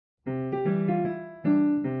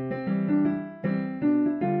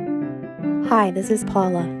Hi, this is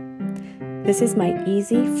Paula. This is my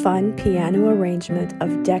easy, fun piano arrangement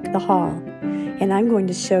of Deck the Hall, and I'm going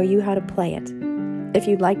to show you how to play it. If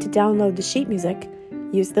you'd like to download the sheet music,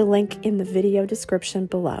 use the link in the video description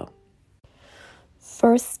below.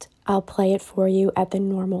 First, I'll play it for you at the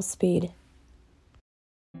normal speed.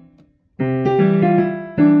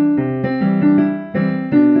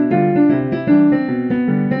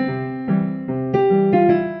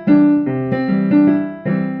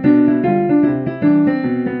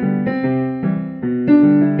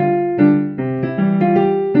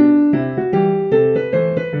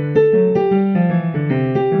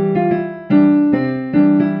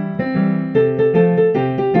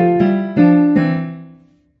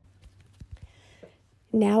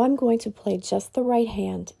 Now I'm going to play just the right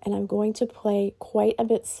hand, and I'm going to play quite a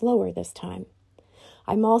bit slower this time.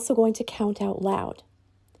 I'm also going to count out loud.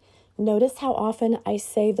 Notice how often I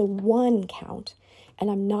say the 1 count,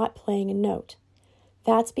 and I'm not playing a note.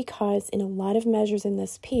 That's because in a lot of measures in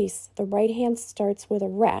this piece, the right hand starts with a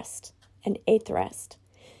rest, an 8th rest.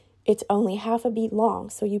 It's only half a beat long,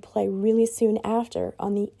 so you play really soon after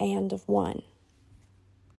on the and of 1.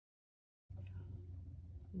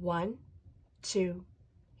 1, 2,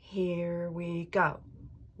 here we go.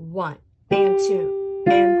 1 and 2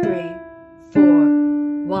 and 3, 4.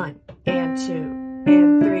 1 and 2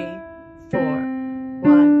 and 3, 4.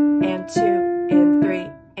 1 and 2 and 3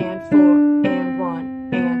 and 4 and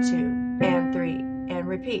 1 and 2 and 3 and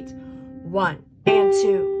repeat. 1 and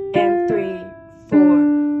 2 and 3,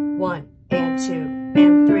 4. 1 and 2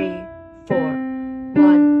 and 3, 4.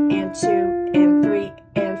 1 and 2 and 3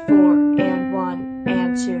 and 4 and 1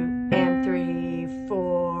 and 2 and 3,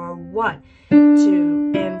 4. 1,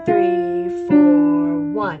 2 and 3, 4.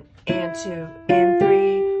 1 and 2 and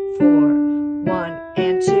 3, 4. 1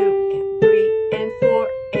 and 2 and 3 and 4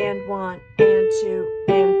 and 1 and 2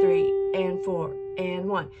 and 3 and 4 and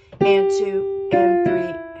 1 and 2 and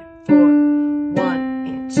 3 and 4. 1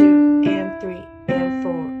 and 2 and 3 and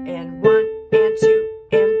 4 and 1 and 2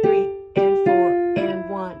 and 3 and 4 and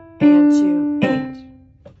 1 and 2 and.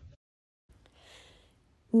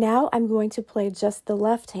 Now I'm going to play just the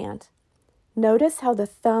left hand. Notice how the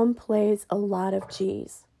thumb plays a lot of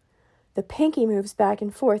G's. The pinky moves back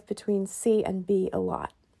and forth between C and B a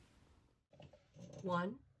lot.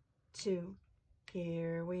 1, 2,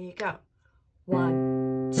 here we go.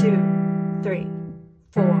 1, 2, 3,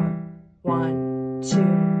 4. 1,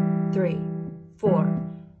 2, 3, 4.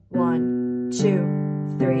 1, 2,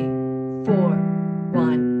 3, 4.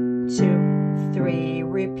 1, 2, 3.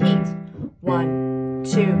 Repeat. 1,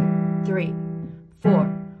 2, 3, 4.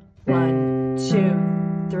 1,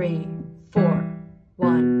 2, 3, 4.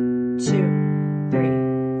 1, 2, 3,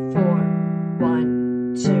 4.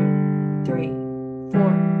 1, 2, 3,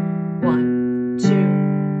 4. 1, 2,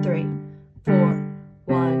 3, 4.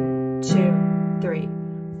 1, 2, 3,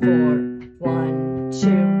 4. 1, 2,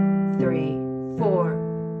 3, 4.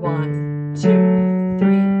 1, 2,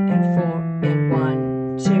 3, and 4. And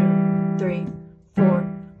 1, 2, 3, 4.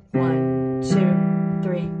 1, 2,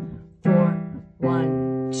 3, 4.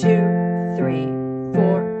 1, 2, 3,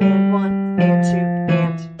 4. And 1 and 2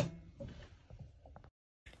 and.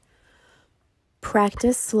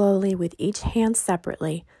 Practice slowly with each hand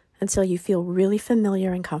separately until you feel really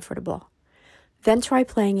familiar and comfortable. Then try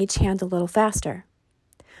playing each hand a little faster.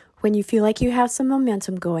 When you feel like you have some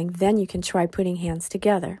momentum going, then you can try putting hands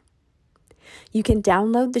together. You can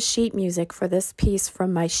download the sheet music for this piece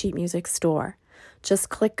from my sheet music store. Just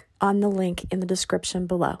click on the link in the description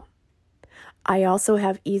below. I also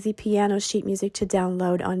have easy piano sheet music to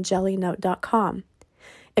download on jellynote.com.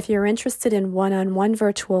 If you're interested in one-on-one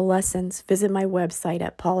virtual lessons, visit my website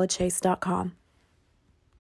at paulachase.com.